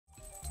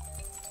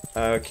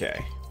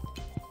Okay.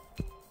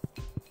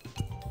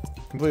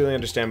 Completely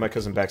understand my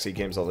cousin backseat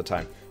games all the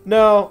time.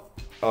 No.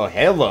 Oh,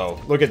 hello.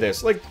 Look at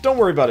this. Like, don't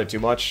worry about it too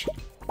much.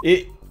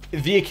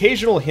 The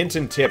occasional hint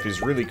and tip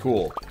is really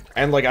cool.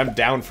 And, like, I'm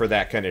down for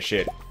that kind of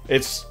shit.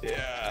 It's...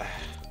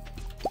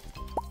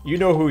 you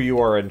know who you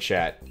are in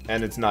chat,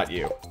 and it's not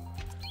you.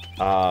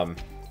 I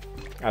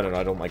don't know,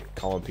 I don't like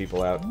calling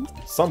people out.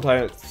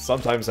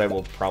 Sometimes I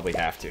will probably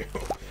have to.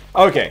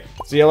 Okay,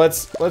 so yeah,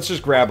 let's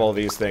just grab all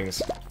these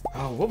things.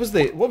 Oh, what was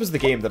the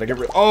game that I got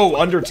rid of? Oh,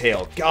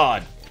 Undertale.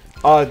 God.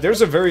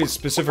 There's a very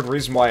specific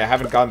reason why I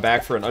haven't gone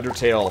back for an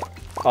Undertale,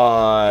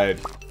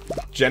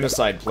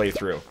 genocide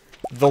playthrough.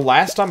 The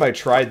last time I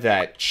tried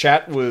that,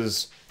 chat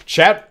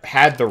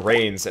had the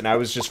reins, and I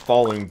was just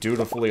following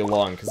dutifully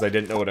along because I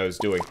didn't know what I was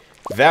doing.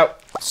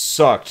 That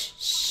sucked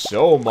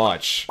so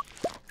much.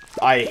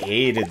 I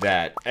hated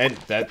that. And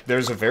that's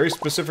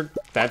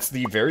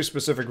the very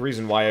specific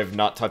reason why I've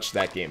not touched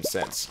that game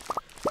since.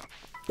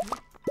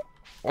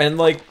 And,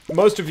 like,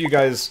 most of you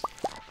guys,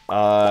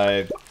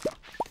 probably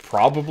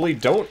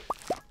don't,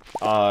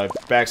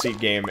 backseat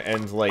game,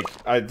 and, like,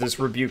 this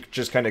rebuke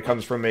just kind of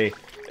comes from a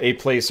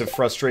place of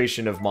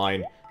frustration of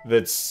mine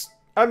that's,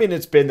 I mean,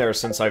 it's been there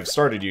since I've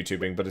started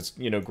YouTubing, but it's,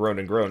 you know, grown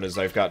and grown as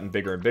I've gotten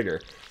bigger and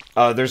bigger.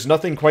 There's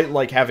nothing quite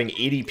like having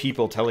 80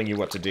 people telling you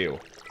what to do,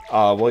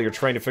 while you're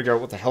trying to figure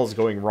out what the hell's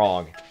going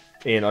wrong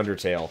in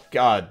Undertale.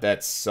 God,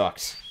 that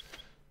sucked.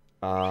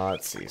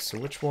 Let's see, so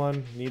which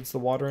one needs the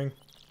watering?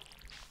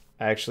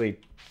 I actually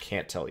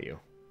can't tell you.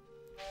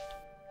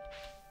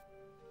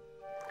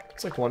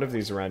 It's like one of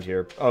these around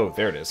here. Oh,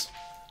 there it is.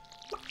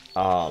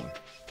 I'm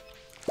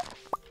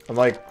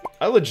like,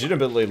 I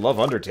legitimately love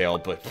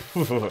Undertale, but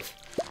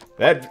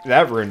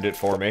that ruined it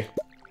for me.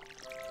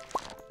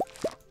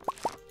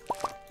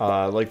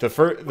 Like,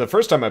 the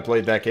first time I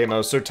played that game, I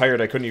was so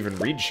tired I couldn't even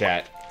read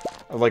chat.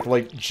 Like,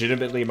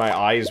 legitimately, my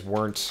eyes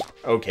weren't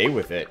okay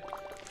with it.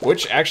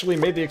 Which actually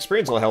made the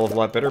experience a hell of a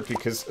lot better,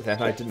 because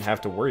then I didn't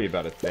have to worry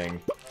about a thing.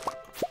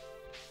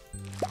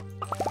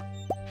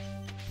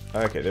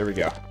 Okay, there we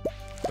go.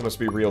 That must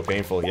be real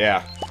painful.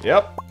 Yeah.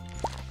 Yep.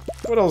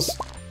 What else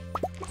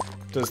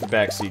does the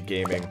backseat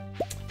gaming?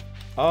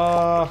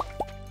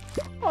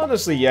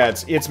 Honestly, yeah,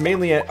 it's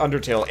mainly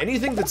Undertale.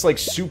 Anything that's, like,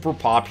 super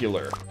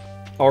popular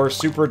or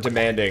super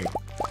demanding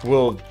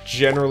will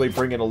generally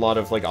bring in a lot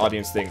of, like,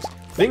 audience things.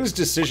 Things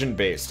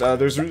decision-based.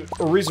 There's a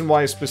reason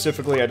why,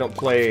 specifically, I don't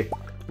play,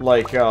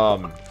 like,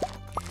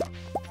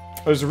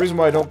 there's a reason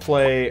why I don't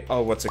play,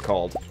 oh, what's it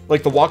called?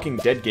 Like, the Walking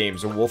Dead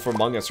games, or Wolf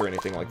Among Us, or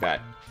anything like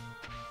that.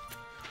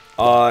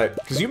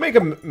 Because you make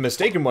a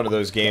mistake in one of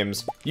those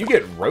games, you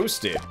get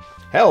roasted.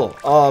 Hell,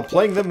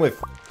 playing them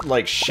with,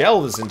 like,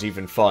 Shell isn't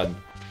even fun,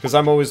 because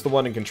I'm always the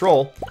one in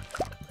control,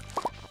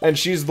 and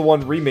she's the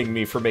one reaming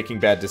me for making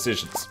bad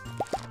decisions.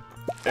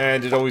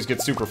 And it always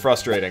gets super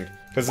frustrating,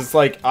 because it's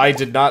like, I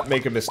did not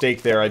make a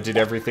mistake there, I did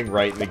everything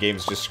right, and the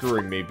game's just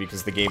screwing me,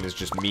 because the game is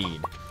just mean.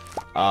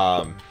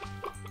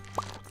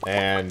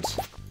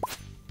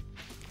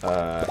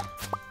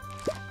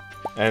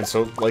 And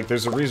so, like,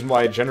 there's a reason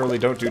why I generally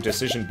don't do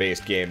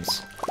decision-based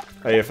games,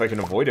 if I can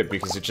avoid it,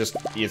 because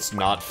it's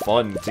not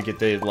fun to get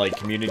the, like,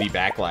 community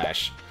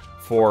backlash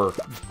for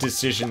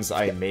decisions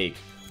I make.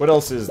 What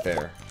else is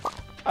there?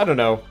 I don't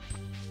know.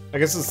 I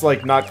guess it's,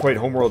 like, not quite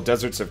Homeworld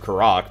Deserts of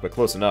Karak, but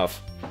close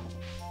enough.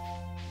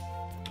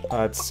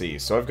 Let's see.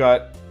 So I've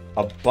got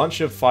a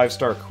bunch of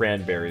 5-star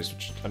cranberries,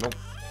 which I don't...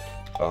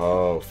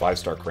 Oh,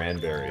 5-star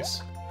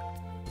cranberries.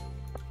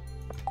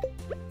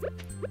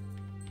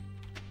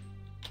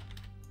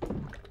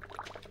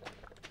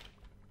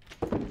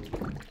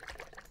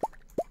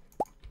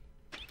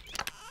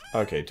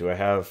 Okay, I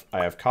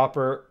have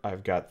copper,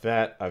 I've got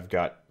that, I've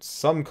got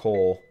some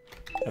coal,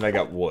 and I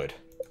got wood.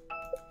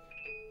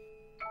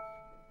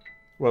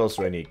 What else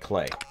do I need?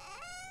 Clay.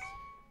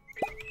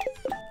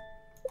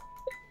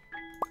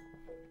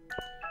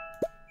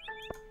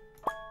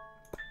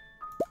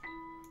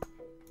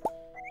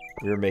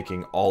 We're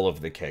making all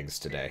of the kegs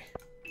today.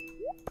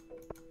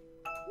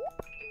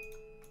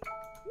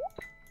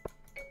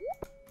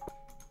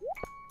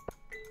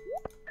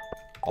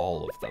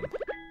 All of them.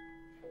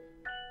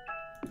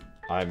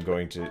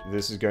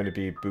 This is going to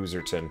be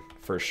Boozerton,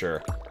 for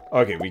sure.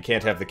 Okay, we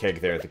can't have the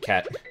keg there. The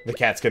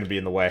cat's gonna be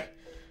in the way.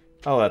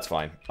 Oh, that's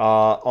fine.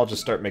 I'll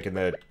just start making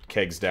the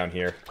kegs down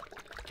here.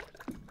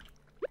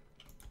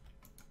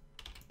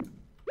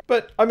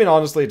 But, I mean,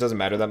 honestly, it doesn't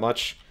matter that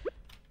much.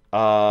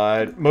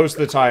 Most of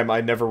the time,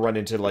 I never run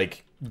into,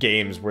 like,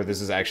 games where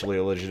this is actually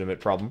a legitimate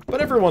problem.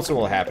 But every once in a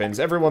while it happens.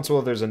 Every once in a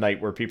while there's a night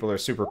where people are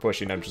super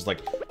pushy, and I'm just like,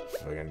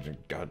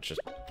 God, just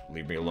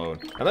leave me alone.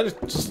 And then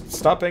just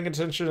stop paying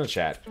attention to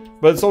chat.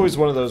 But it's always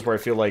one of those where I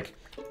feel like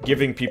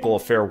giving people a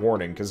fair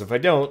warning, because if I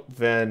don't,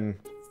 then...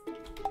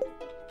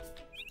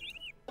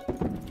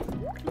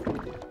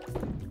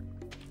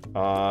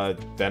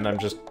 then I'm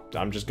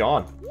just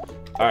gone.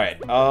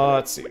 Alright,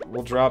 let's see.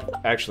 We'll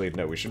drop... Actually,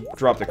 no, we should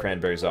drop the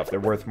cranberries off. They're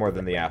worth more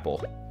than the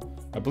apple.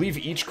 I believe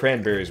each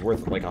cranberry is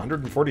worth, like,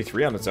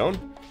 143 on its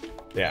own?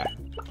 Yeah.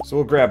 So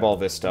we'll grab all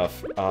this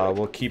stuff.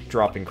 We'll keep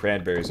dropping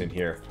cranberries in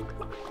here.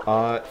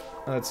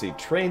 Let's see.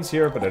 Train's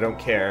here, but I don't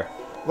care.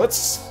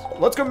 Let's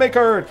go make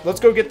our... Let's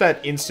go get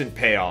that instant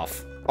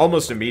payoff.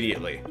 Almost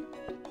immediately.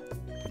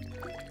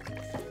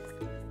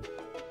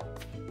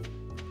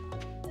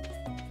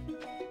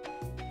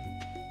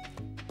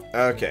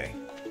 Okay.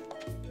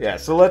 Yeah,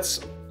 so let's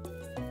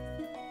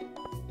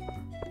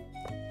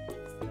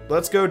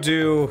go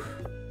do...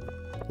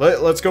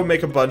 Let's go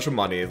make a bunch of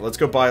money. Let's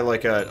go buy,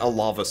 like, a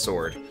lava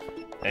sword.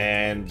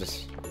 And...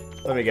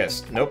 let me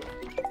guess. Nope.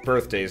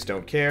 Birthdays,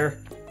 don't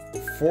care.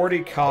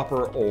 40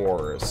 copper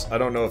ores. I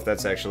don't know if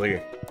that's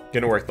actually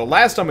gonna work. The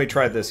last time we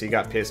tried this, he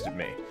got pissed at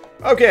me.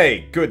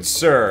 Okay, good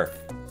sir.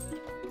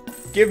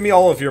 Give me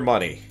all of your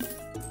money.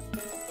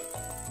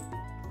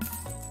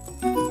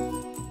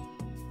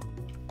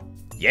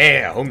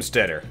 Yeah,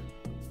 homesteader.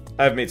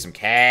 I've made some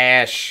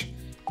cash.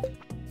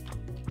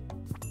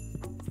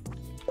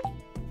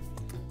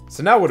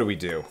 So now what do we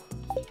do?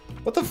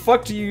 What the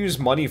fuck do you use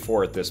money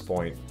for at this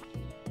point?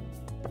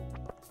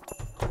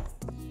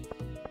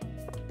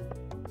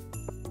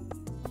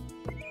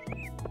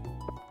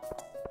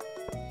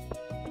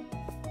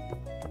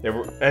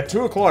 Yeah, at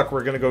 2 o'clock,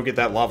 we're gonna go get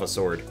that lava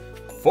sword.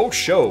 Faux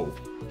show.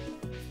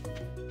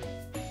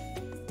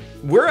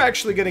 We're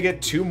actually gonna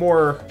get 2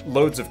 more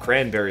loads of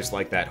cranberries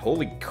like that.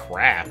 Holy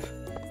crap.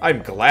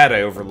 I'm glad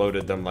I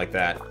overloaded them like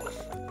that.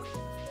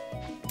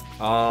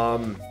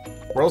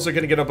 We're also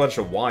gonna get a bunch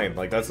of wine.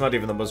 Like, that's not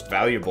even the most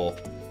valuable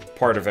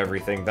part of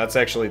everything. That's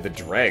actually the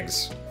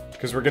dregs.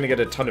 Because we're gonna get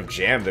a ton of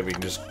jam that we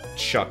can just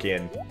chuck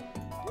in.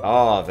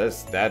 Oh,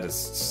 that is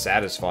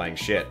satisfying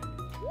shit.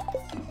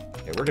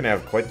 Okay, we're gonna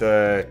have quite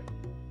the...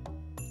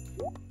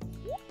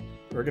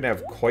 We're gonna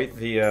have quite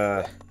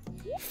the,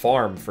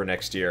 farm for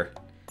next year.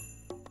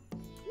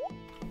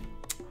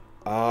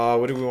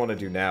 What do we want to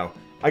do now?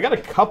 I got a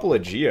couple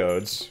of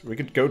geodes. We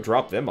could go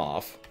drop them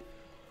off.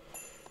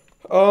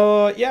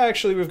 Yeah,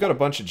 actually, we've got a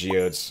bunch of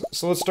geodes.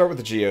 So let's start with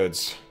the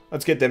geodes.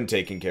 Let's get them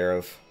taken care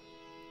of.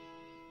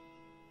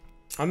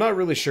 I'm not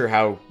really sure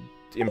how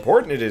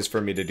important it is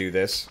for me to do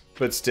this,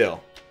 but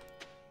still.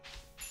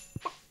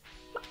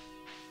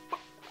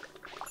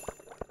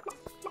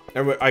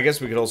 And I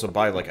guess we could also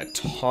buy, like, a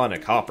ton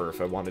of copper if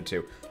I wanted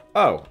to.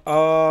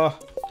 Oh,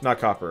 not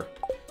copper.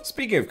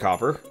 Speaking of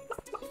copper,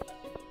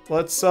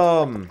 let's,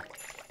 how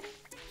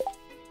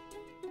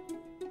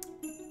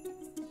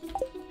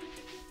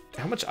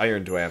much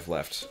iron do I have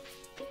left?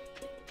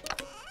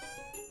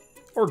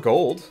 Or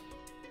gold?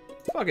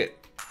 Fuck it.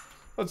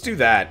 Let's do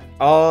that.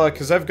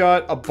 Because I've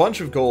got a bunch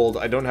of gold,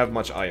 I don't have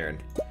much iron.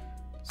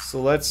 So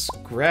let's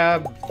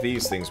grab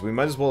these things. We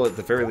might as well at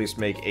the very least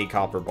make a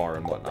copper bar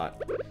and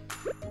whatnot.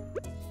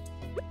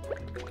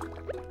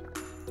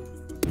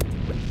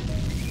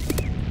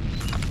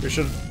 We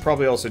should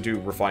probably also do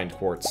refined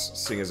quartz,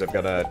 seeing as I've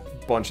got a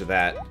bunch of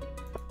that.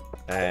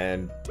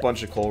 And a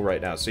bunch of coal right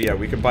now. So yeah,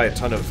 we can buy a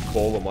ton of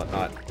coal and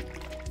whatnot.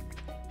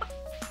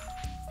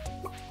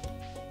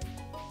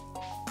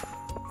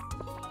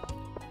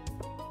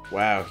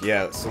 Wow,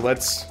 yeah, so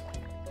let's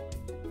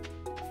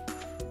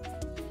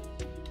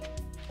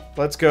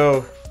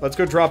go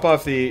drop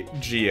off the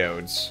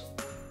geodes.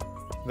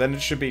 Then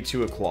it should be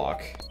 2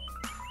 o'clock.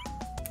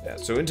 Yeah,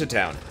 so into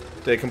town.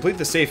 To complete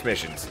the safe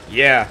missions.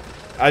 Yeah,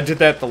 I did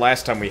that the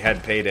last time we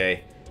had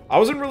payday. I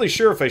wasn't really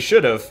sure if I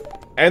should have,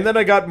 and then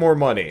I got more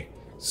money.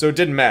 So it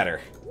didn't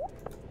matter.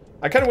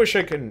 I kind of wish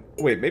I can...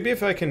 Wait, maybe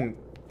if I can...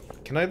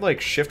 Can I,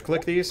 like,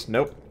 shift-click these?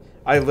 Nope.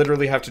 I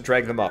literally have to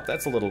drag them up.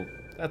 That's a little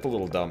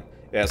dumb.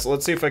 Yeah, so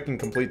let's see if I can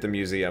complete the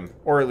museum.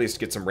 Or at least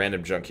get some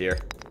random junk here.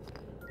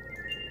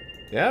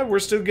 Yeah, we're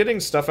still getting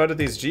stuff out of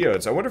these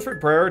geodes. I wonder if it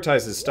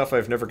prioritizes stuff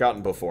I've never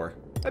gotten before.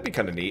 That'd be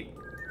kind of neat.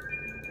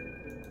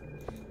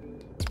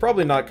 It's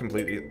probably not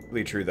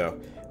completely true, though.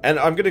 And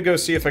I'm gonna go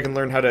see if I can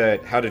learn how to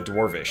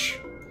Dwarvish.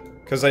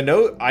 Because I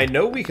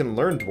know we can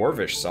learn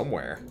Dwarvish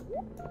somewhere.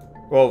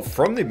 Well,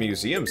 from the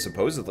museum,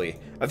 supposedly.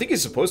 I think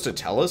he's supposed to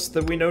tell us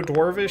that we know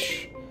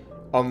Dwarvish.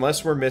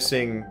 Unless we're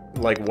missing,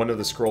 like, one of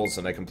the scrolls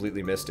and I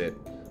completely missed it.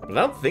 But I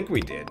don't think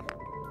we did.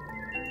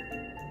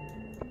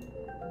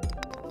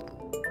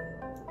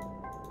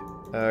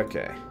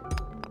 Okay.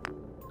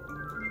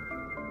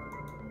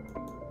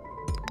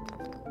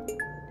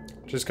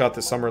 Just caught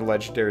the summer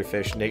legendary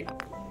fish. Named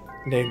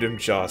him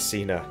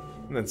Jacina.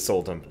 And then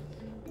sold him.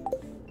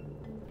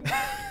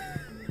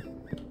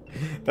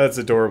 That's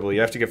adorable.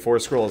 You have to get 4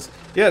 scrolls.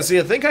 Yeah, see,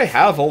 I think I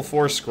have all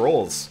 4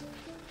 scrolls.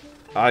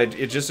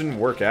 It just didn't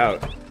work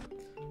out.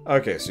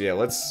 Okay, so yeah,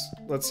 let's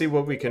see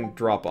what we can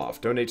drop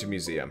off. Donate to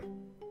museum.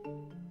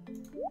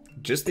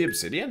 Just the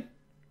obsidian?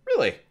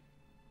 Really?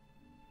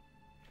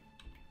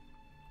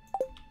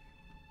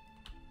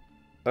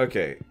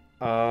 Okay,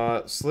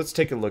 so let's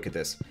take a look at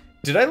this.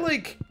 Did I,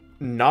 like,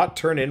 not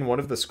turn in one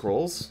of the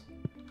scrolls?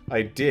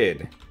 I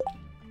did.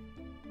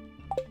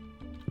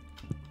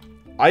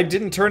 I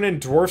didn't turn in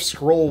Dwarf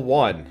Scroll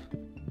 1.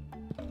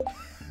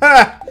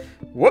 Ha!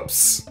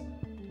 Whoops!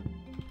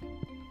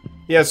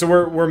 Yeah, so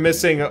we're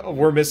missing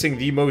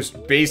the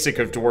most basic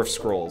of dwarf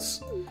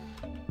scrolls.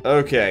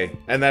 Okay,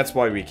 and that's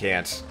why we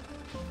can't.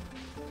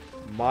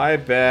 My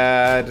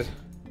bad.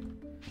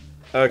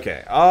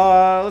 Okay,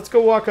 let's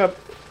go walk up.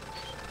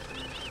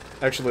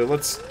 Actually,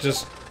 let's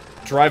just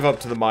drive up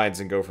to the mines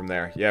and go from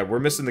there. Yeah, we're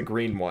missing the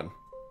green one.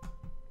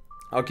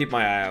 I'll keep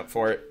my eye out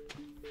for it.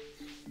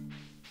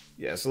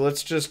 Yeah, so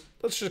let's just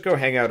go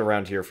hang out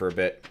around here for a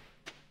bit.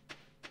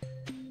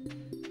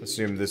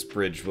 Assume this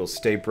bridge will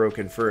stay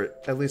broken for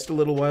at least a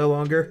little while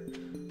longer.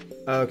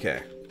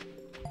 Okay.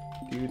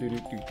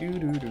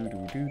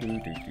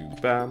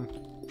 Bam.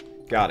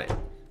 Got it.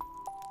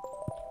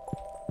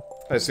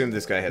 I assume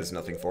this guy has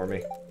nothing for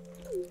me.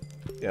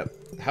 Yep.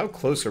 How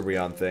close are we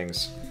on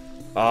things?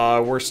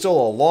 We're still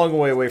a long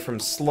way away from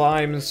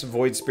slimes,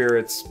 void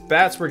spirits,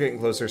 bats we're getting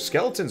closer,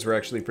 skeletons we're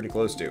actually pretty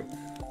close to.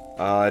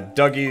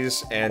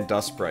 Duggies, and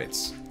dust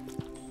sprites.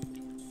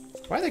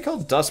 Why are they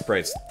called dust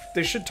sprites?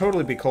 They should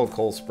totally be called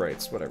coal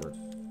sprites, whatever.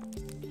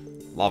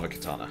 Lava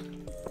katana.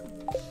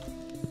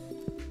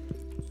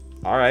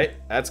 Alright,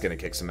 that's gonna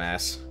kick some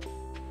ass.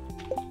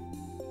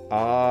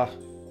 How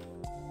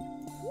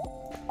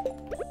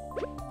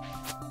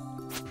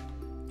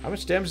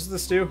much damage does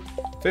this do?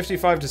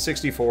 55 to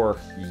 64.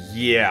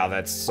 Yeah,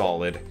 that's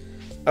solid.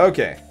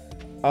 Okay.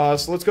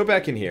 So let's go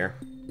back in here.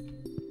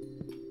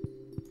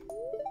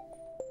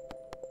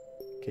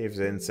 Caves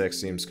and insects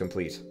seems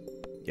complete.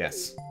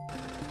 Yes.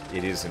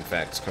 It is, in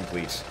fact,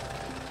 complete.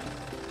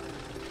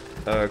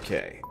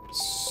 Okay.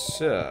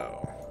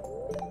 So...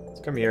 let's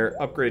come here,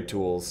 upgrade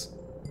tools.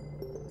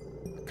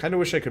 Kinda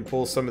wish I could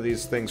pull some of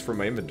these things from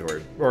my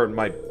inventory. Or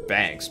my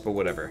banks, but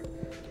whatever.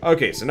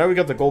 Okay, so now we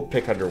got the gold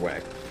pick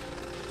underway.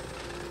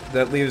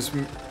 That leaves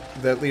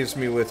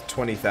me with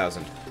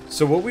 20,000.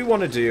 So what we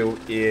want to do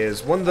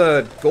is, when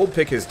the gold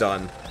pick is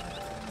done,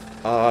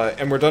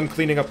 and we're done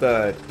cleaning up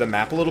the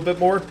map a little bit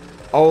more,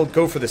 I'll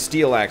go for the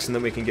steel axe, and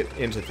then we can get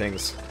into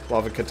things.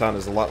 Lava katana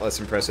is a lot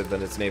less impressive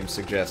than its name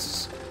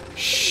suggests.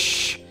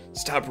 Shh!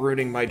 Stop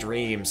ruining my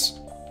dreams.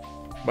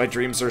 My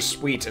dreams are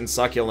sweet and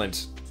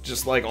succulent,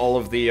 just like all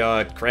of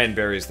the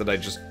cranberries that I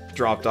just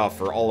dropped off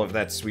for all of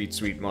that sweet,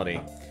 sweet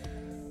money.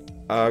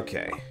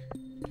 Okay.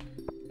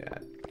 Yeah.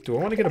 Do I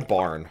want to get a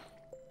barn?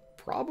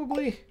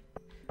 Probably?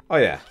 Oh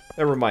yeah,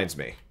 that reminds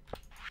me.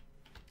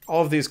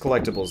 All of these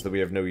collectibles that we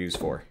have no use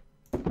for.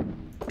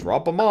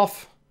 Drop them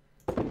off.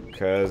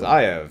 Because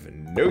I have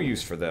no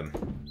use for them.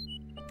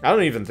 I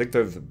don't even think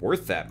they're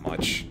worth that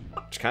much.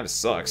 Which kind of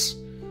sucks.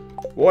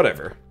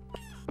 Whatever.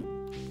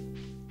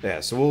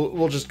 Yeah, so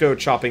we'll just go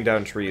chopping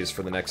down trees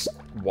for the next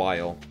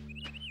while.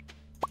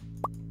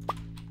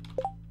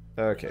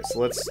 Okay, so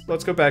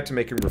let's go back to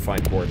making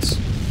refined quartz.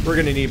 We're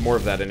gonna need more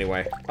of that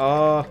anyway.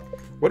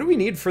 What do we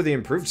need for the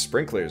improved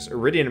sprinklers?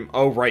 Iridium.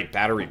 Oh right,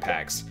 battery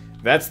packs.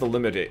 That's the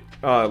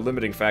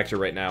limiting factor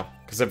right now.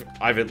 Because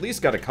I've at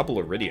least got a couple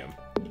iridium.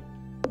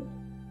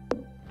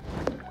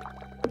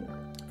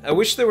 I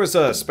wish there was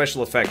a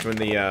special effect when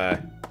the, I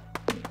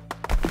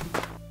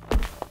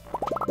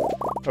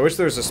wish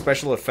there was a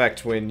special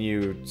effect when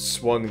you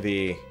swung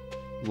the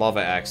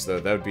lava axe, though.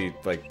 That would be,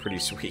 like, pretty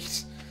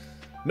sweet.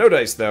 No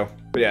dice, though.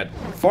 But yeah,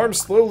 farm's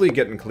slowly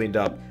getting cleaned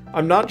up.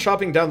 I'm not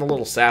chopping down the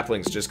little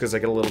saplings just because I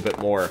get a little bit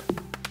more,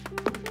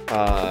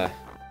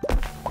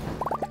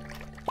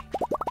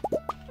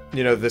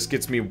 you know, this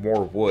gets me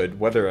more wood.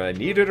 Whether I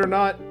need it or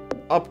not,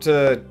 up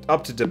to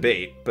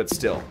debate, but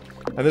still.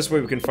 And this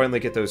way we can finally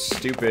get those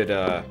stupid,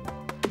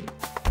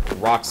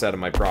 rocks out of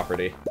my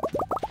property.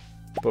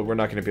 But we're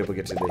not going to be able to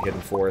get to the hidden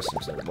forest,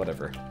 so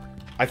whatever.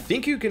 I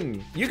think you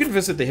can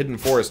visit the hidden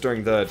forest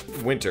during the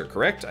winter,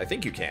 correct? I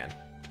think you can.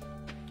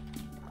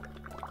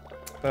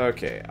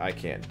 Okay, I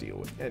can't deal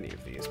with any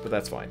of these, but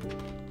that's fine.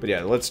 But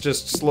yeah, let's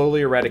just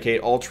slowly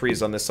eradicate all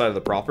trees on this side of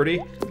the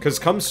property. Because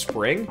come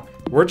spring,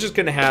 we're just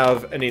going to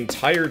have an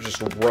entire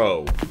just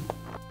row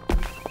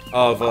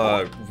of,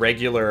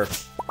 regular...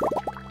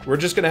 We're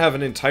just going to have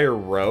an entire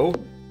row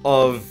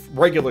of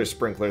regular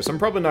sprinklers. I'm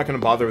probably not going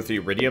to bother with the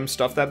iridium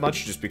stuff that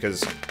much, just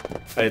because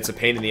it's a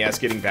pain in the ass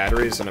getting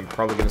batteries, and I'm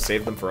probably going to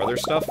save them for other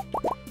stuff.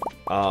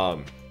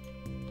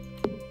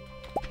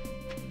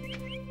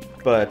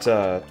 But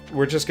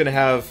we're just going to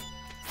have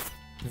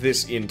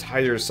this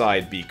entire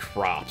side be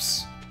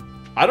crops.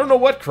 I don't know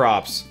what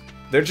crops.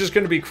 They're just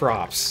going to be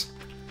crops.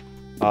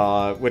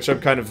 Which I'm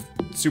kind of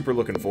super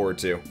looking forward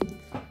to.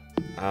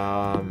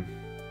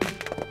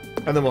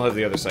 And then we'll have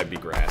the other side be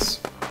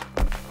grass.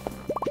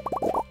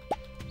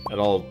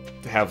 And I'll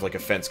have, like, a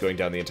fence going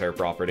down the entire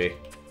property.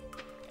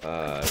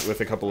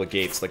 With a couple of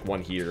gates, like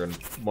one here and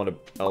one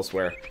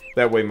elsewhere.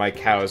 That way my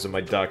cows and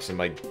my ducks and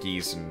my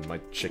geese and my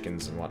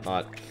chickens and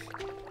whatnot.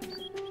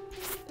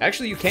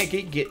 Actually, you can't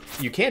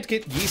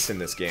get geese in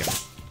this game.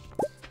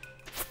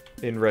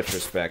 In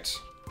retrospect.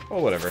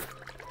 Oh, whatever.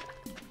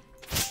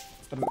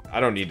 I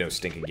don't need no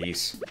stinking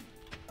geese.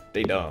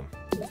 They dumb.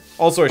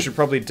 Also, I should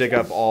probably dig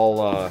up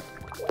all,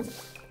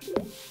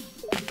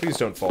 please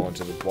don't fall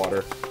into the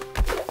water.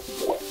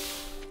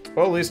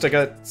 Well, at least I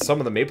got some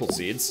of the maple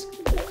seeds.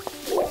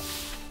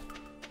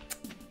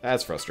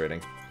 That's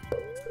frustrating.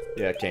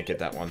 Yeah, I can't get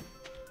that one.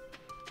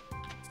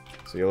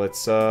 So yeah,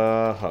 let's,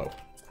 hoe.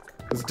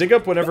 Let's dig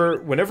up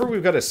whenever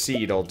we've got a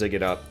seed, I'll dig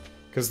it up.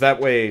 Because that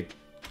way,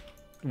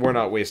 we're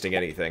not wasting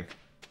anything.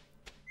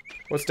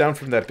 What's down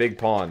from that big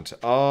pond?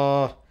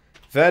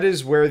 That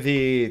is where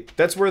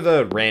that's where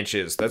the ranch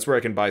is. That's where I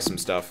can buy some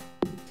stuff.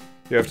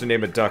 You have to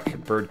name a duck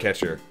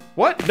Birdcatcher.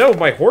 What? No,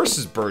 my horse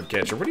is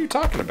Birdcatcher. What are you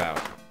talking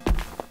about?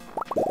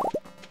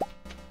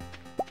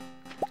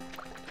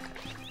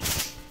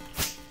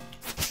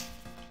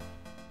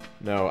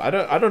 No, I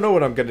don't know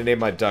what I'm gonna name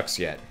my ducks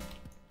yet.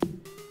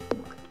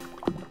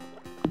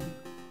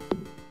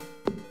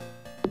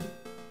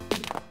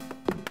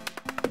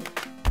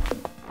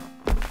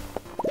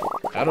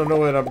 I don't know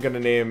what I'm gonna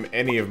name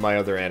any of my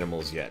other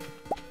animals yet.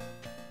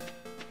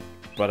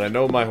 But I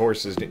know my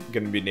horse is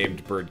gonna be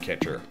named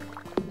Birdcatcher.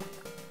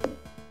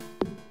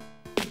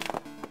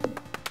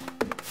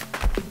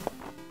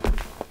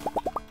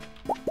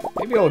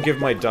 Maybe I'll give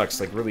my ducks,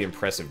 like, really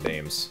impressive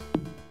names.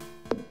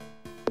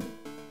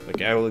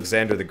 Like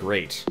Alexander the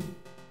Great.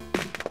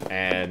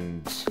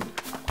 And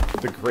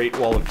the Great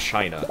Wall of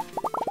China.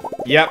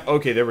 Yep,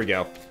 okay, there we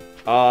go.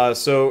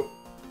 So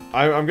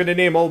I'm gonna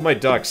name all of my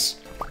ducks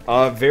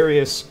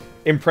various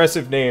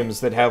impressive names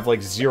that have,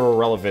 like, zero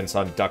relevance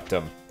on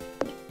duckdom.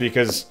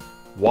 Because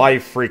why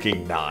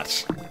freaking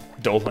not?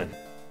 Dolan.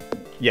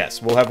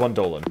 Yes, we'll have one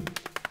Dolan.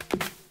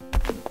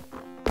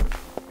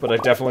 But I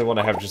definitely want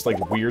to have just,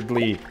 like,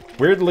 weirdly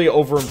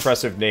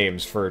over-impressive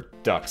names for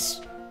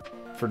ducks.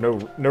 For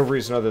no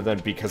reason other than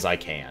because I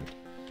can.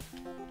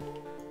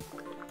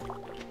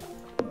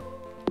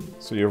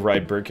 So you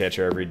ride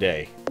Birdcatcher every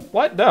day.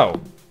 What? No.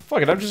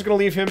 Fuck it, I'm just gonna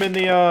leave him in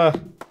the,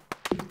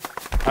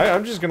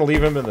 I'm just gonna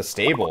leave him in the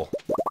stable.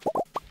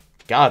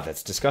 God,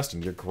 that's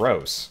disgusting. You're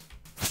gross.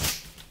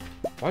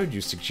 Why would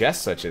you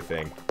suggest such a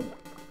thing?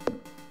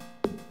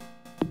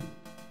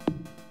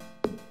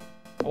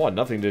 I want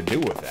nothing to do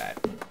with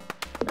that.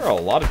 There are a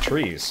lot of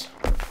trees.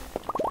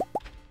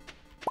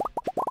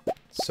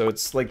 So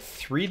it's like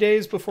 3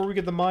 days before we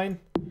get the mine?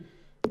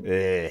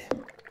 3,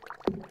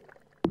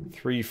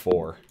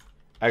 4.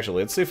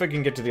 Actually, let's see if I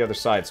can get to the other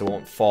side so it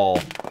won't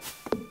fall.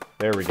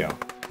 There we go.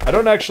 I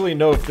don't actually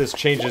know if this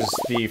changes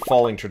the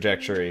falling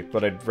trajectory,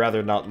 but I'd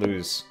rather not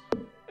lose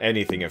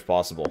anything if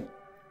possible.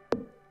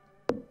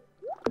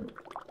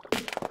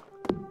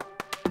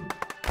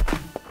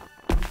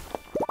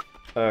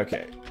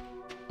 Okay.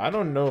 I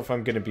don't know if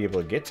I'm going to be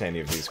able to get to any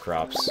of these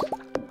crops.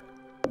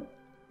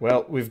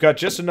 Well, we've got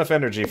just enough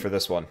energy for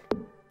this one.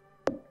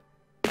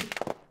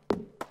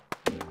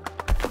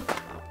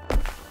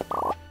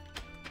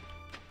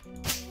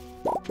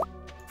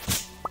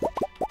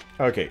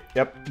 Okay,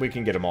 yep, we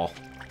can get them all.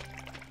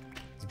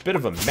 It's a bit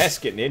of a mess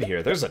getting in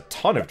here. There's a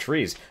ton of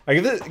trees. I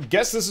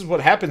guess this is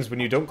what happens when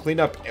you don't clean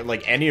up,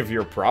 like, any of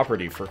your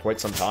property for quite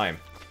some time.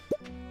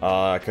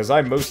 Because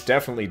I most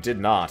definitely did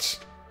not.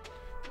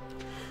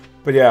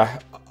 But yeah,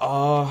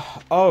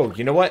 oh,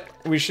 you know what?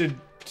 We should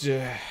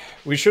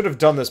have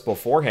done this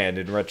beforehand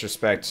in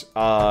retrospect.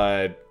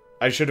 I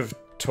should have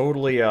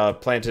totally,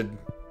 planted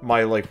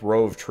my, like,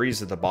 row of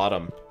trees at the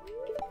bottom.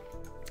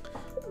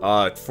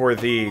 For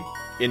the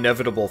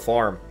inevitable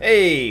farm.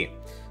 Hey!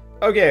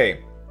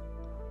 Okay.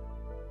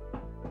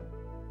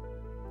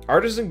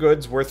 Artisan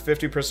goods worth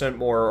 50%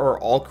 more, or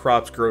all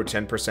crops grow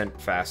 10%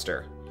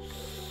 faster.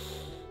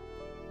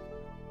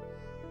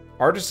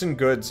 Artisan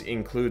goods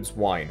includes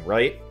wine,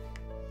 right?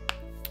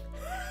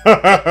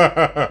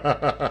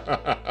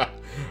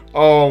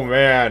 Oh,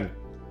 man.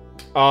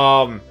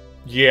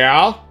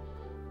 Yeah?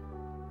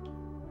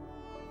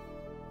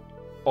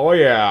 Oh,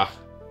 yeah.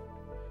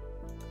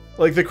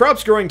 Like, the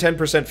crops growing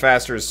 10%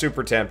 faster is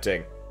super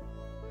tempting.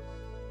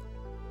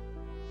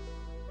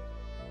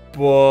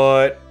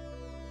 But...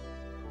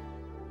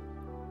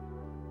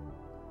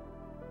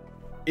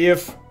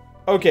 if...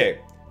 okay.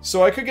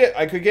 So I could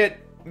get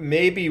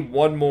maybe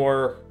one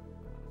more...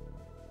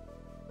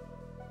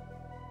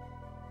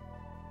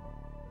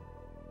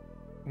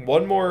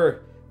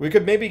 we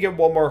could maybe get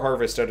one more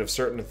harvest out of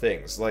certain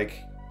things,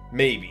 like,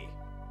 maybe.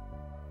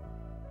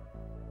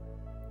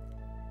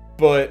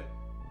 But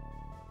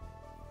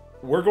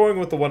we're going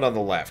with the one on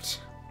the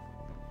left.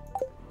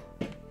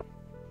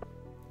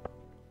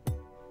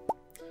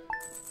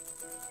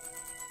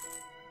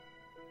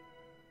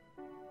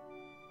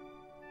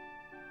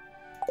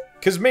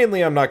 Because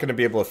mainly I'm not going to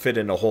be able to fit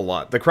in a whole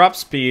lot. The crop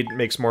speed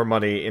makes more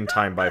money in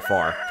time by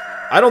far.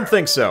 I don't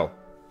think so.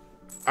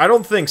 I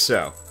don't think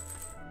so.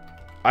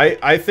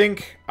 I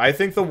think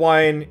the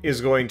wine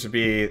is going to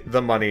be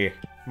the money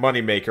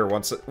maker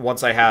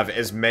once I have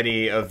as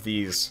many of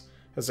these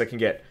as I can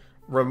get.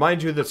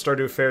 Remind you that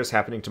Stardew Fair is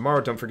happening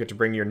tomorrow. Don't forget to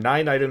bring your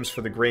 9 items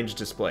for the Grange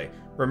display.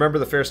 Remember,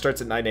 the fair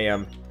starts at 9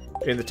 AM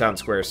in the town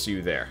square. See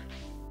you there.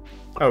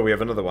 Oh, we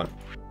have another one.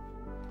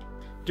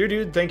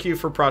 Dude, thank you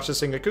for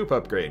processing a coop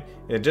upgrade.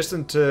 In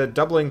addition to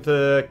doubling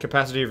the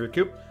capacity of your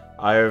coop,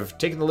 I've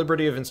taken the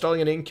liberty of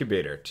installing an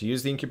incubator. To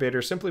use the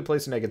incubator, simply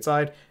place an egg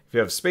inside. If you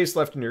have space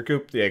left in your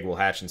coop, the egg will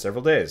hatch in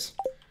several days.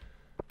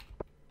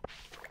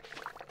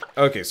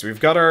 Okay, so we've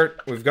got our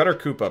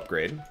coop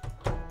upgrade.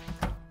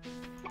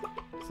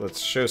 So let's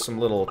show some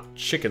little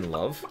chicken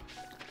love.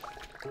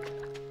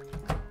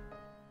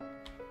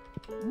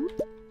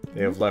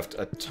 They have left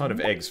a ton of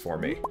eggs for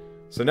me.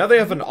 So now they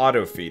have an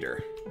auto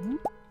feeder.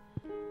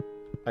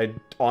 I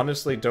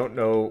honestly don't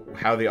know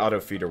how the auto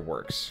feeder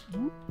works.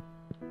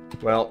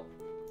 Well,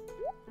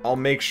 I'll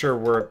make sure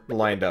we're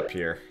lined up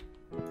here.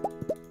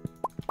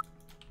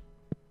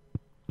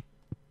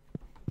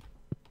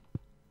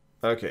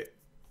 Okay.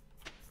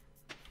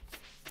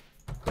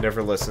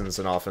 Never listens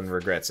and often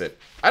regrets it.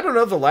 I don't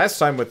know, the last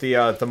time with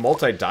the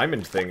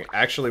multi-diamond thing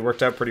actually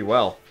worked out pretty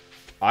well.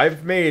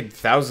 I've made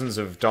thousands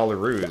of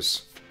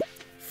dollaroos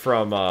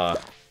from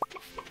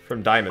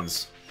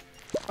diamonds.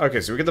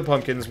 Okay, so we get the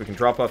pumpkins, we can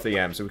drop off the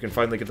yams, so we can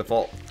finally get the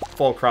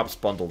fall crops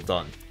bundle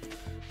done.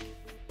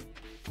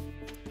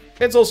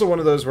 It's also one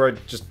of those where I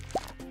just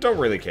don't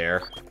really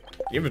care.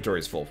 The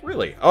inventory's full.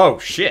 Really? Oh,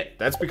 shit.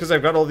 That's because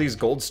I've got all these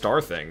gold star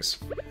things.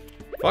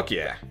 Fuck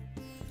yeah.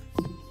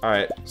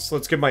 Alright, so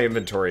let's get my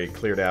inventory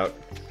cleared out.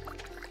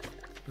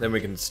 Then we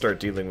can start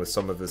dealing with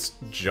some of this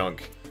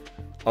junk.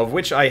 Of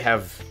which I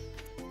have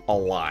a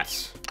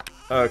lot.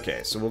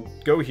 Okay, so we'll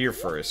go here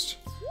first.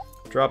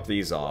 Drop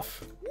these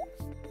off.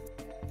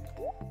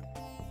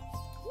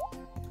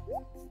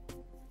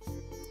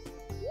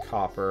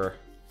 Copper.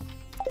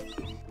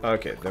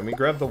 Okay, then we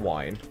grab the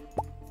wine.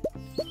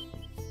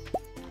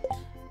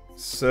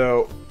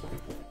 So,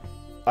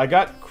 I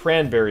got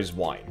cranberries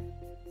wine.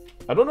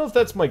 I don't know if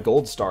that's my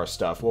gold star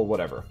stuff. Well,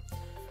 whatever.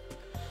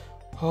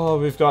 Oh,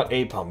 we've got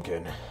a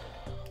pumpkin.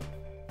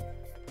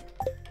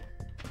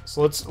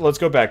 So let's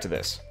go back to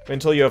this.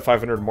 Until you have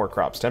 500 more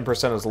crops.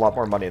 10% is a lot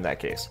more money in that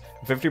case.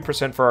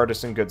 50% for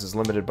artisan goods is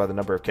limited by the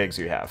number of kegs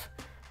you have.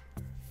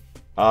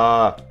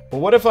 But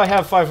what if I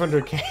have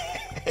 500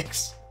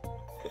 kegs?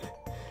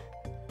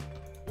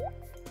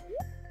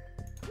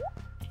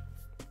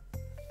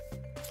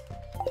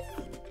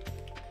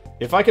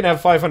 If I can have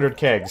 500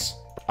 kegs,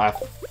 I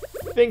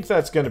think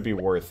that's going to be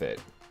worth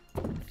it.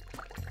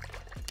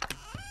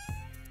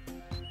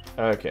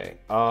 Okay,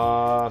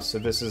 so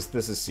this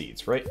is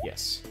seeds, right?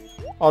 Yes.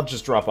 I'll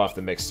just drop off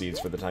the mixed seeds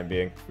for the time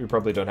being. We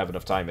probably don't have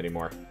enough time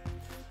anymore.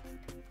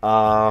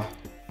 Oh,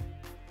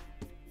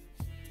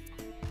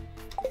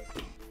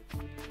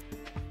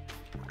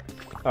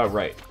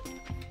 right.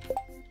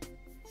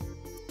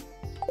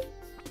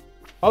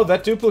 Oh,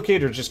 that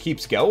duplicator just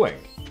keeps going.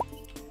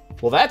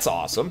 Well, that's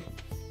awesome.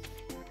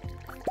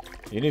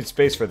 You need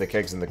space for the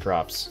kegs and the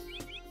crops.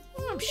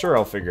 I'm sure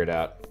I'll figure it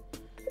out.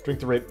 Drink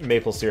the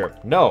maple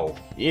syrup. No!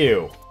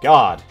 Ew.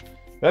 God.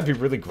 That'd be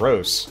really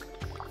gross.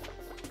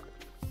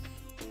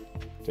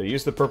 Did I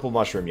use the purple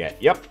mushroom yet?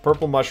 Yep,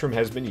 purple mushroom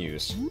has been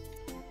used.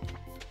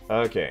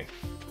 Okay.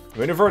 I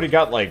mean, I've already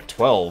got, like,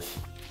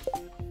 12.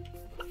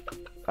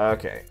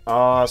 Okay.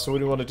 So what do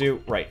we want to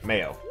do? Right,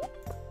 mayo.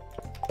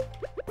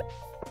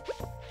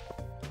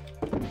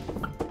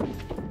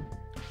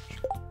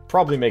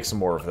 Probably make some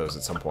more of those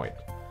at some point.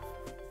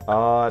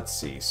 Let's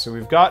see. So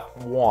we've got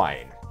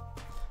wine.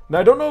 Now,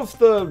 I don't know if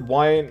the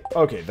wine...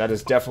 Okay, that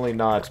is definitely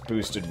not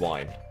boosted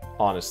wine,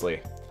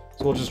 honestly.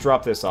 So we'll just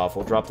drop this off.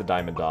 We'll drop the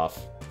diamond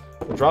off.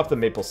 We'll drop the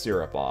maple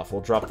syrup off.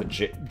 We'll drop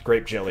the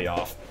grape jelly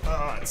off.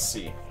 Let's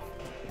see.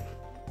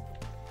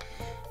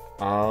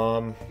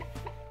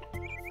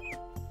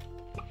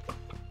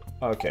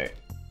 Okay.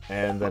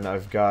 And then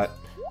I've got...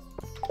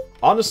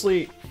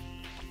 Honestly,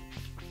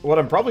 what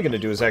I'm probably going to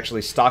do is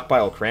actually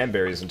stockpile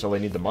cranberries until I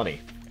need the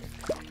money.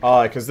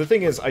 Because the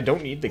thing is, I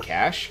don't need the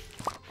cash.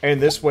 And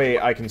this way,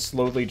 I can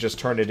slowly just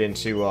turn it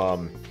into,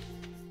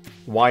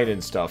 wine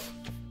and stuff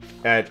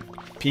at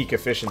peak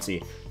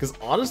efficiency. Because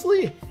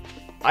honestly,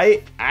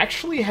 I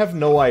actually have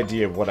no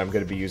idea what I'm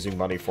going to be using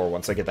money for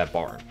once I get that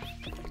barn.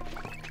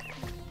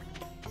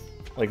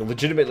 Like,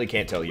 legitimately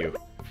can't tell you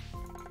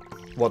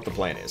what the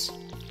plan is.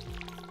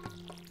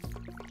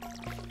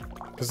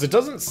 Because it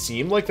doesn't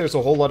seem like there's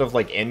a whole lot of,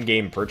 like,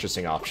 endgame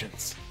purchasing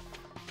options.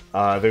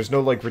 There's no,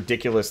 like,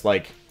 ridiculous,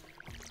 like,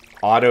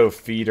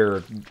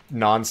 auto-feeder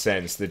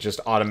nonsense that just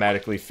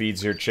automatically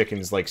feeds your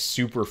chickens, like,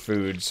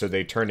 superfood so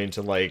they turn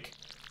into, like,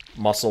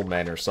 muscle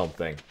men or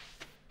something.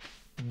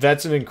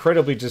 That's an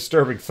incredibly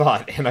disturbing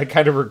thought, and I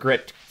kind of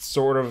regret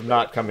sort of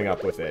not coming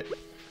up with it.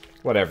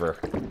 Whatever.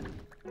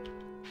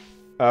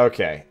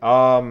 Okay,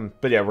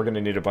 but yeah, we're gonna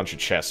need a bunch of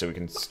chests so we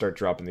can start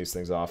dropping these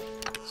things off.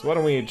 So why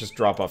don't we just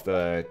drop off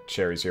the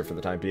cherries here for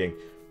the time being.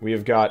 We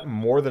have got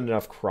more than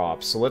enough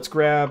crops, so let's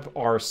grab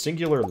our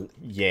singular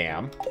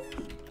yam.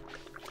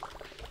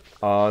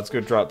 Let's go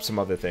drop some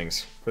other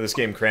things. For this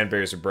game,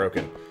 cranberries are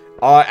broken.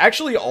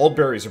 Actually, all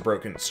berries are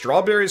broken.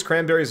 Strawberries,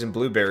 cranberries, and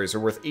blueberries are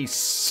worth a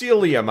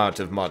silly amount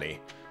of money.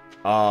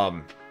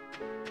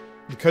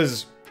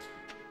 Because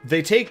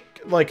they take,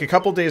 like, a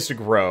couple days to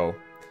grow,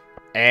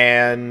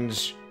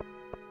 and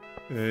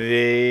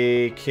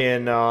they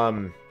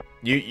can,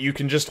 you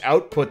can just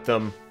output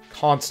them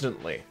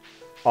constantly.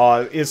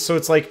 So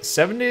it's like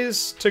 7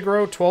 days to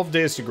grow, 12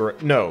 days to grow.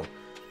 No,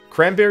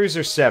 cranberries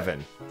are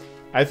 7.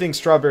 I think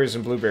strawberries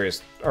and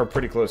blueberries are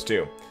pretty close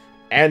too.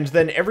 And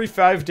then every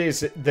 5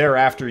 days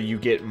thereafter, you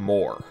get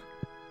more.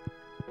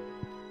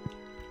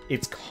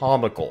 It's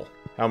comical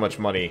how much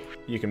money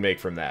you can make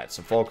from that.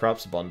 So fall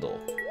crops bundle.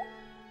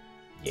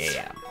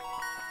 Yeah.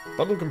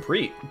 Bundle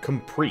complete.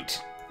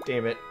 Complete.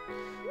 Damn it.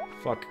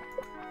 Fuck.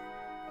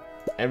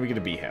 And we get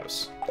a bee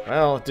house.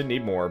 Well, it didn't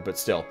need more, but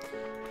still.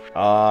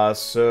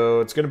 So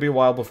it's gonna be a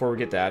while before we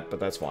get that, but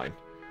that's fine.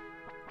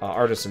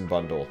 Artisan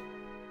bundle.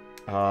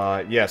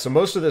 Yeah, so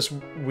most of this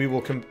we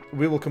will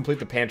complete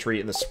the pantry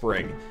in the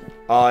spring.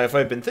 If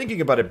I've been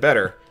thinking about it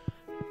better,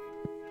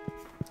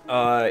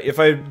 if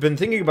I'd been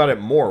thinking about it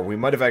more, we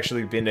might have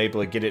actually been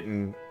able to get it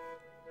in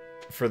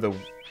for the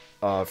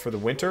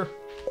winter,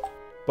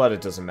 but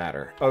it doesn't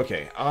matter.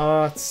 Okay,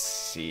 let's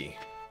see.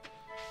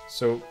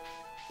 So,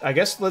 I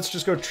guess let's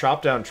just go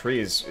chop down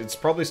trees. It's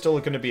probably still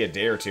going to be a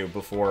day or two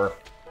before,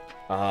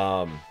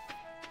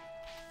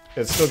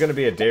 it's still going to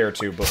be a day or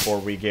two before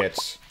we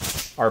get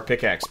our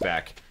pickaxe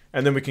back.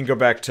 And then we can go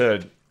back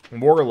to,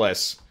 more or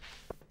less,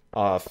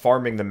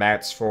 farming the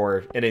mats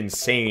for an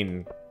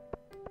insane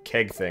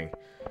keg thing.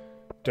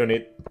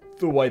 Donate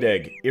the white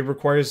egg. It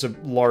requires a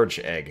large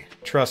egg.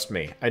 Trust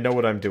me, I know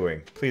what I'm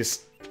doing.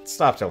 Please,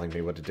 stop telling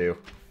me what to do.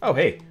 Oh,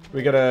 hey,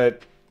 we got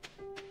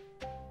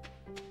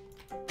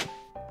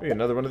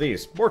another one of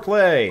these. More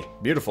clay!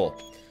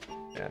 Beautiful.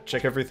 Yeah,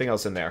 check everything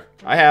else in there.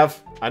 I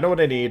know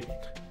what I need.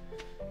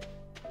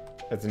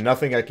 That's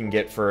nothing I can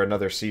get for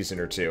another season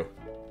or two.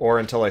 Or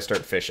until I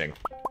start fishing.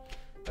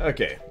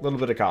 Okay, a little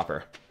bit of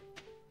copper.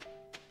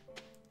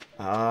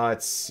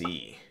 Let's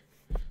see.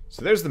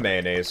 So there's the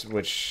mayonnaise,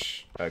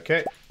 which...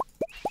 Okay.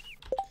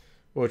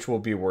 Which will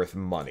be worth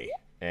money.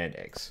 And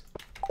eggs.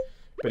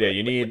 But yeah,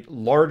 you need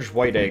large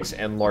white eggs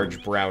and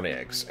large brown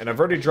eggs. And I've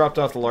already dropped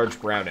off the large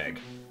brown egg.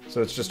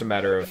 So it's just a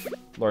matter of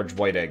large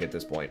white egg at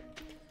this point.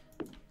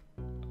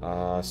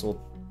 So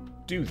we'll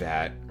do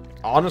that.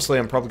 Honestly,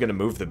 I'm probably going to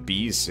move the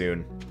bees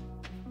soon.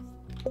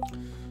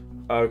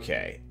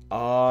 Okay.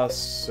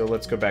 So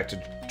let's go back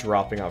to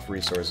dropping off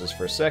resources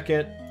for a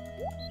second.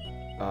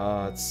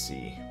 Let's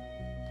see.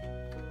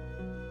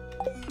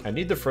 I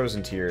need the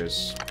frozen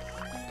tears,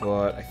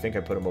 but I think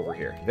I put them over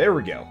here. There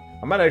we go.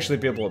 I might actually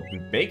be able to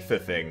make the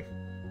thing,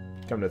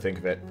 come to think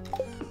of it.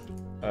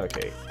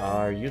 Okay,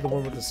 are you the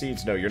one with the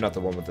seeds? No, you're not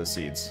the one with the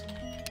seeds.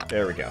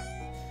 There we go.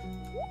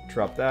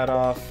 Drop that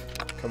off.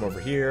 Come over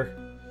here.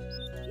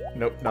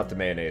 Nope, not the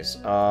mayonnaise.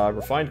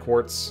 Refined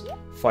quartz,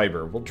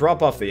 fiber. We'll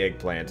drop off the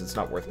eggplant. It's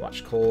not worth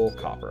much. Coal,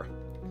 copper.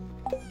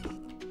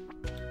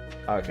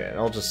 Okay, and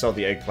I'll just sell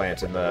the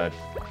eggplant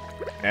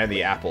and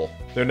the apple.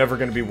 They're never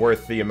going to be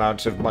worth the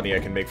amount of money I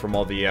can make from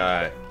all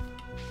the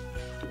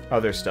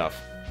other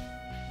stuff.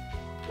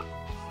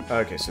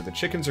 Okay, so the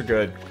chickens are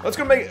good. Let's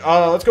go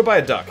buy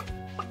a duck.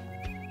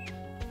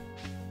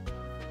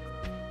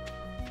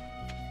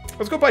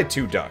 Let's go buy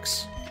 2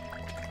 ducks.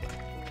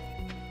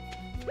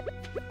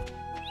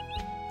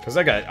 Because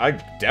I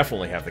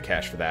definitely have the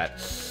cash for that.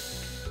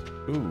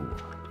 Ooh.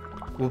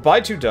 We'll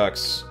buy 2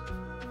 ducks.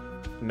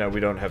 No,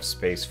 we don't have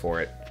space for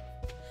it.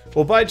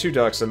 We'll buy 2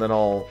 ducks, and then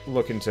I'll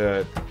look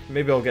into...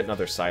 Maybe I'll get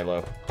another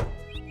silo.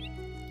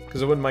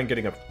 Because I wouldn't mind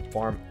getting a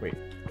farm... Wait.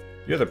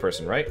 You're the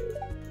person, right?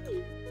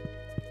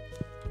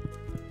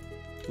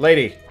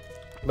 Lady!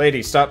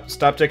 Lady, stop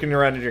dicking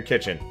around in your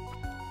kitchen.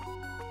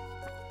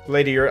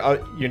 Lady, you're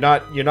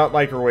not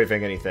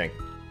microwaving anything.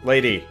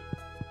 Lady.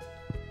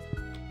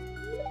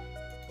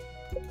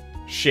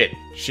 Shit.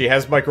 She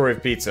has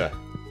microwave pizza.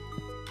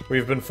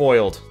 We've been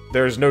foiled.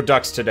 There is no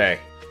ducks today.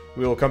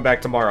 We will come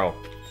back tomorrow.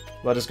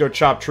 Let us go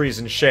chop trees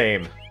in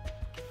shame.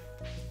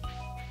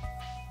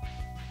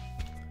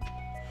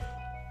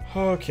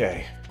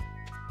 Okay.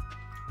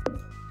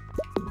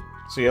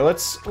 So yeah,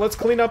 let's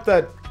clean up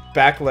that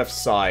back left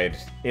side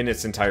in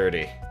its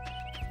entirety.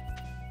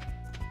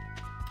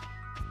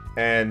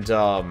 And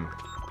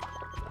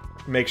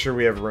make sure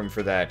we have room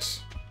for that.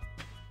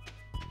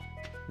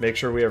 Make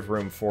sure we have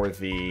room for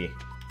the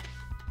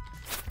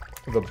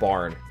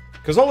barn.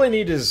 Because all I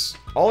need is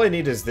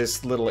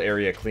this little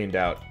area cleaned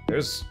out.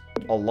 There's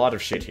a lot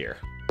of shit here.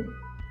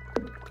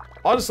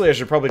 Honestly, I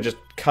should probably just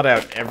cut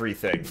out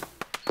everything.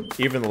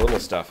 Even the little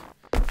stuff.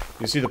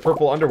 You see the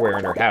purple underwear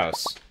in her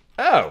house.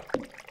 Oh!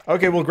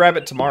 Okay, we'll grab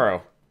it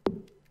tomorrow.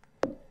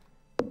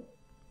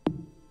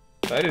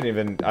 I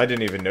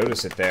didn't even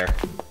notice it there.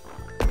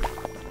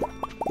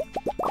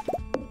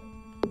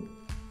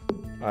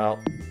 Well,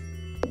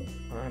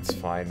 that's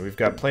fine. We've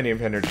got plenty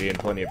of energy and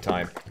plenty of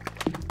time.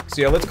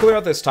 So yeah, let's clear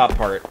out this top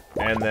part,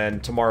 and then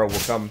tomorrow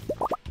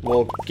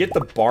we'll get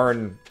the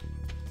barn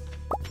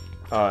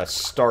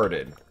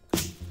started.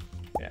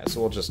 Yeah,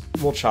 so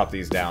we'll chop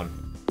these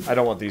down. I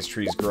don't want these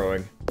trees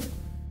growing.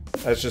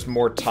 That's just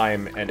more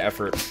time and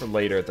effort for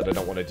later that I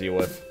don't want to deal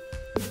with.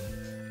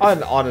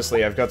 And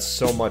honestly, I've got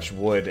so much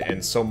wood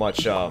and so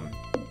much, so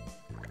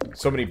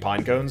many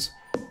pine cones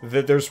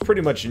that there's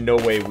pretty much no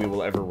way we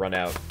will ever run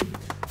out.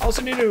 I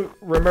also need to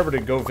remember to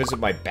go visit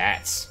my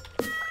bats.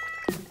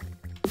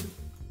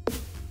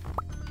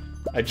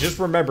 I just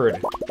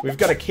remembered, we've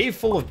got a cave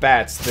full of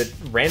bats that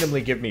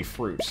randomly give me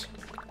fruit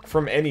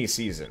from any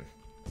season.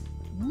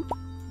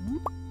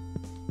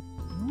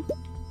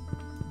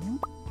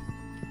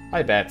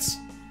 Hi, bats.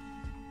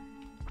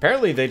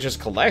 Apparently they just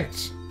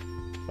collect.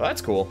 Well,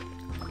 that's cool.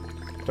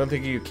 Don't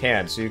think you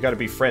can, so you've got to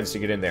be friends to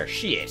get in there.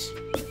 Shit!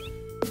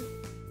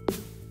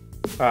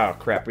 Oh,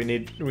 crap. We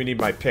need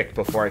my pick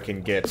before I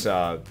can get,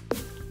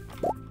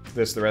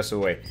 this the rest of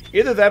the way.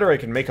 Either that or I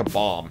can make a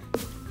bomb.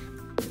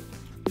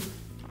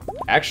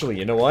 Actually,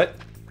 you know what?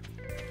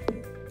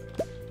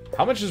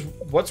 How much is...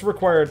 What's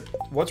required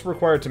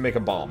to make a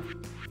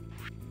bomb?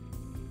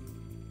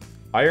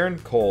 Iron,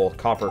 coal,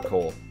 copper,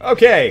 coal.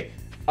 Okay!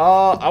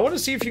 I want to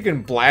see if you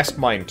can blast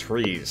mine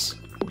trees.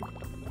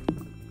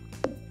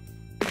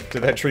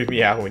 Did that tree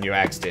meow when you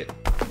axed it?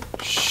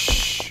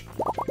 Shh.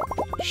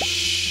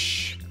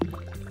 Shh.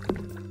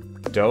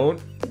 Don't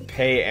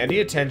pay any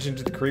attention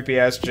to the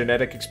creepy-ass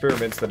genetic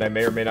experiments that I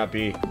may or may not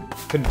be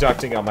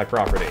conducting on my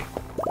property.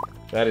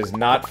 That is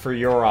not for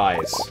your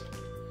eyes.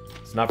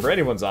 It's not for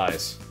anyone's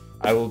eyes.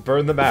 I will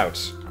burn them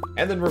out.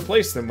 And then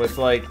replace them with,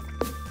 like...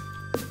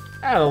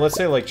 I don't know, let's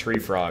say, like, tree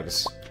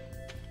frogs.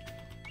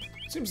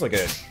 Seems like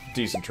a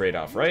decent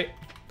trade-off, right?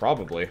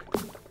 Probably.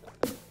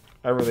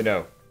 I don't really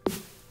know.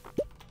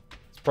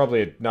 It's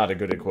probably not a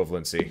good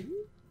equivalency.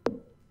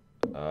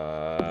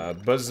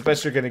 But it's the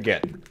best you're gonna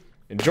get.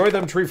 Enjoy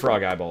them tree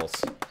frog eyeballs.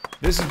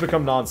 This has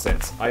become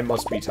nonsense. I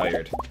must be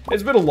tired.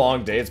 It's been a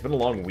long day. It's been a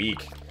long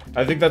week.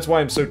 I think that's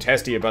why I'm so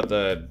testy about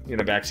the, you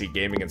know, backseat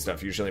gaming and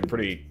stuff. Usually I'm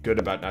pretty good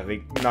about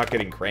not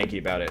getting cranky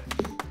about it.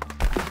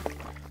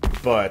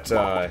 But,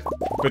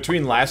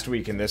 between last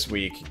week and this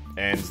week,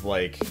 and,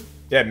 like...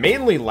 Yeah,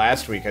 mainly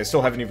last week, I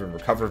still haven't even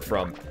recovered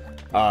from.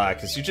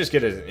 Because you just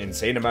get an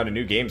insane amount of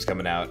new games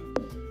coming out.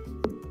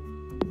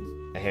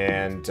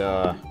 And,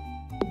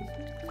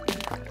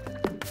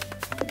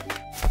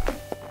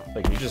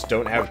 like, you just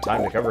don't have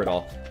time to cover it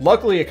all.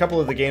 Luckily, a couple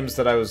of the games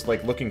that I was,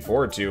 like, looking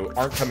forward to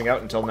aren't coming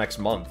out until next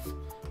month.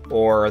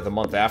 Or the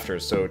month after,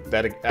 so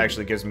that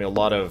actually gives me a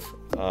lot of,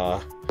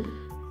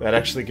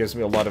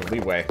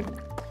 leeway.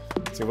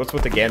 Let's see, what's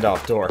with the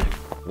Gandalf door?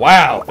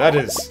 Wow, that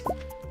is...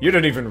 You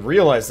don't even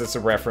realize that's a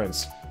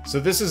reference. So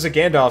this is a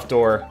Gandalf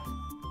door.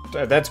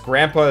 That's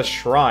Grandpa's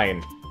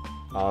shrine.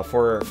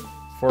 For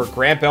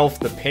Gramp Elf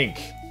the Pink.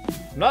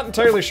 I'm not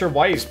entirely sure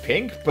why he's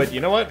pink, but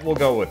you know what? We'll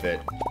go with it.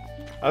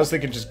 I was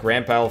thinking just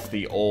Gramp Elf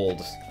the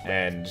Old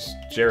and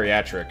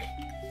geriatric.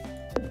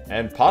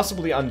 And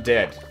possibly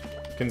undead,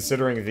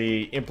 considering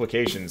the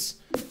implications.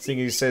 Seeing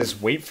he says,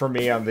 wait for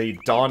me on the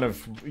dawn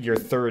of your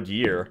 3rd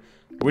year.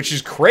 Which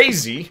is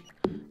crazy!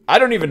 I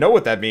don't even know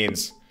what that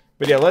means.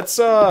 But yeah, let's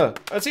see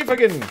if I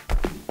can...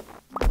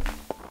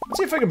 Let's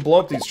see if I can blow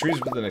up these trees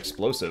with an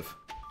explosive.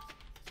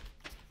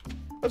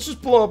 Let's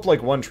just blow up,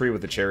 like, one tree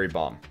with a cherry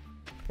bomb.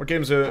 What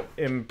games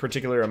in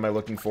particular am I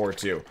looking forward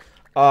to?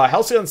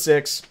 Halcyon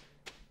 6,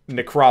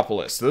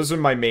 Necropolis. Those are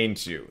my main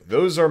two.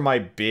 Those are my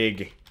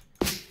big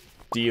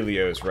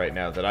dealios right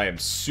now that I am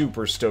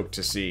super stoked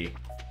to see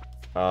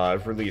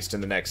released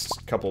in the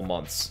next couple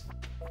months.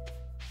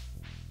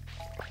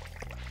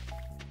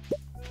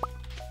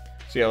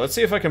 So yeah, let's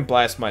see if I can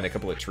blast mine a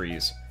couple of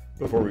trees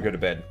before we go to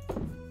bed.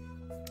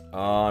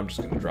 I'm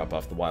just gonna drop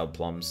off the wild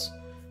plums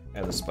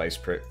and the spice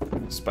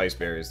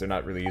berries. They're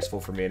not really useful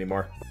for me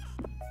anymore.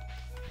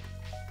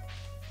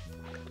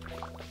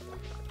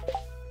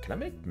 Can I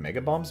make mega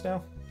bombs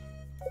now?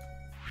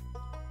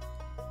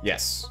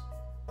 Yes.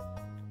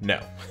 No.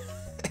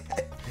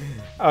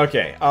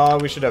 Okay,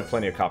 we should have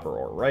plenty of copper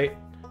ore, right?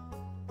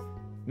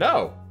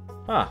 No!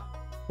 Huh.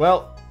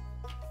 Well,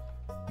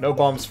 no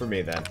bombs for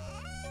me then.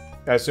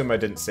 I assume I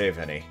didn't save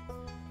any.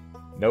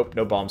 Nope,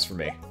 no bombs for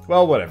me.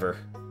 Well, whatever.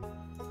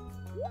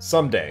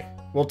 Someday.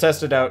 We'll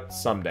test it out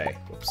someday.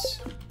 Whoops.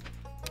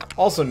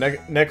 Also,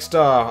 next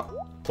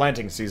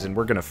planting season,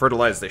 we're gonna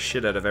fertilize the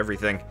shit out of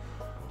everything.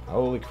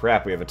 Holy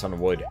crap, we have a ton of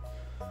wood.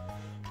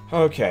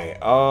 Okay,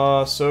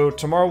 so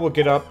tomorrow we'll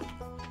get up,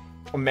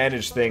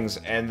 manage things,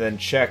 and then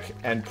check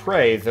and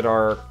pray that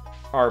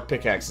our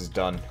pickaxe is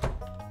done.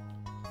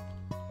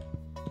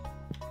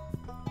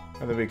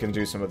 And then we can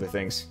do some other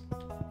things.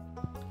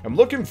 I'm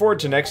looking forward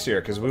to next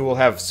year, because we will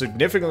have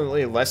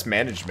significantly less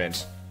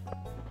management.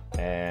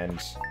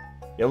 And,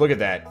 yeah, look at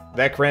that.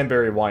 That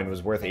cranberry wine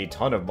was worth a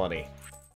ton of money.